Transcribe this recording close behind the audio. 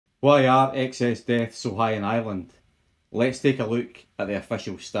Why are excess deaths so high in Ireland? Let's take a look at the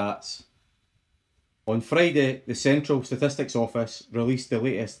official stats. On Friday, the Central Statistics Office released the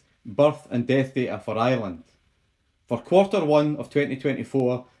latest birth and death data for Ireland. For quarter one of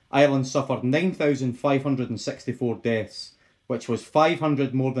 2024, Ireland suffered 9,564 deaths, which was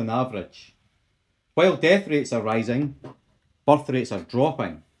 500 more than average. While death rates are rising, birth rates are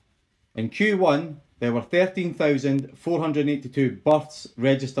dropping. In Q1, there were 13,482 births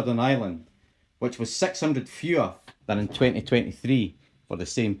registered in Ireland, which was 600 fewer than in 2023 for the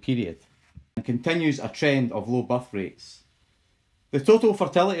same period, and continues a trend of low birth rates. The total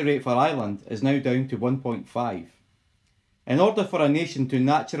fertility rate for Ireland is now down to 1.5. In order for a nation to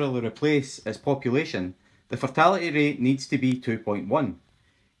naturally replace its population, the fertility rate needs to be 2.1,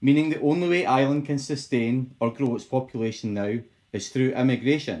 meaning the only way Ireland can sustain or grow its population now is through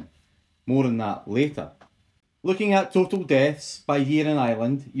immigration. More on that later. Looking at total deaths by year in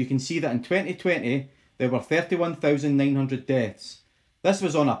Ireland, you can see that in 2020 there were 31,900 deaths. This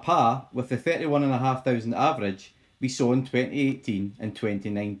was on a par with the 31,500 average we saw in 2018 and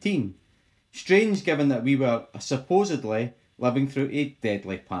 2019. Strange given that we were supposedly living through a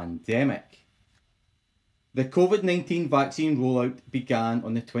deadly pandemic. The COVID-19 vaccine rollout began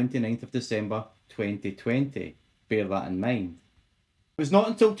on the 29th of December 2020. Bear that in mind. It was not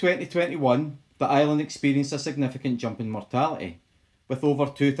until 2021 that Ireland experienced a significant jump in mortality, with over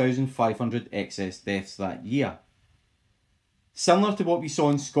 2,500 excess deaths that year. Similar to what we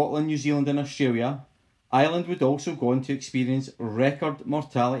saw in Scotland, New Zealand and Australia, Ireland would also go on to experience record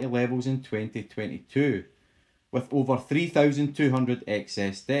mortality levels in 2022, with over 3,200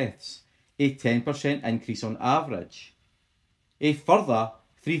 excess deaths, a 10% increase on average. A further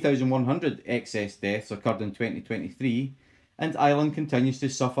 3,100 excess deaths occurred in 2023, and Ireland continues to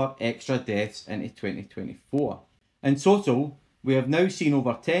suffer extra deaths into 2024. In total, we have now seen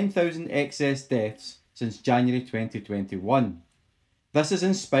over 10,000 excess deaths since January 2021. This is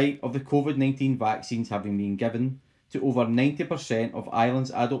in spite of the COVID-19 vaccines having been given to over 90% of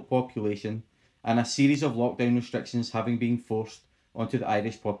Ireland's adult population and a series of lockdown restrictions having been forced onto the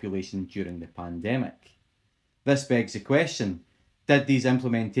Irish population during the pandemic. This begs the question, did these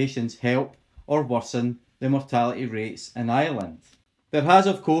implementations help or worsen the mortality rates in Ireland? There has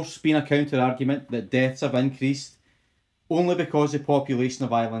of course been a counter-argument that deaths have increased only because the population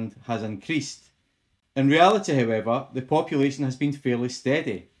of Ireland has increased. In reality, however, the population has been fairly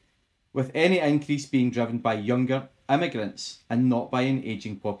steady, with any increase being driven by younger immigrants and not by an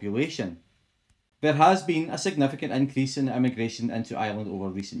ageing population. There has been a significant increase in immigration into Ireland over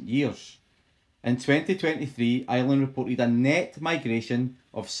recent years. In 2023, Ireland reported a net migration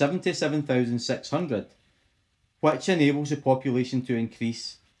of 77,600, which enables the population to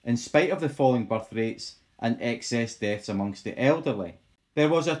increase in spite of the falling birth rates and excess deaths amongst the elderly. There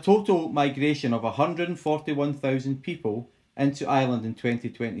was a total migration of 141,000 people into Ireland in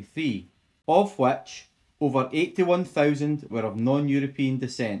 2023, of which over 81,000 were of non-European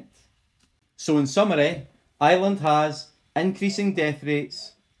descent. So in summary, Ireland has increasing death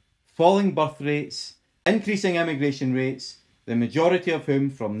rates, falling birth rates, increasing immigration rates, the majority of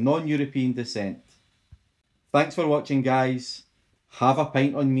whom from non-European descent. Thanks for watching guys, have a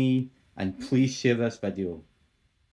pint on me and please share this video.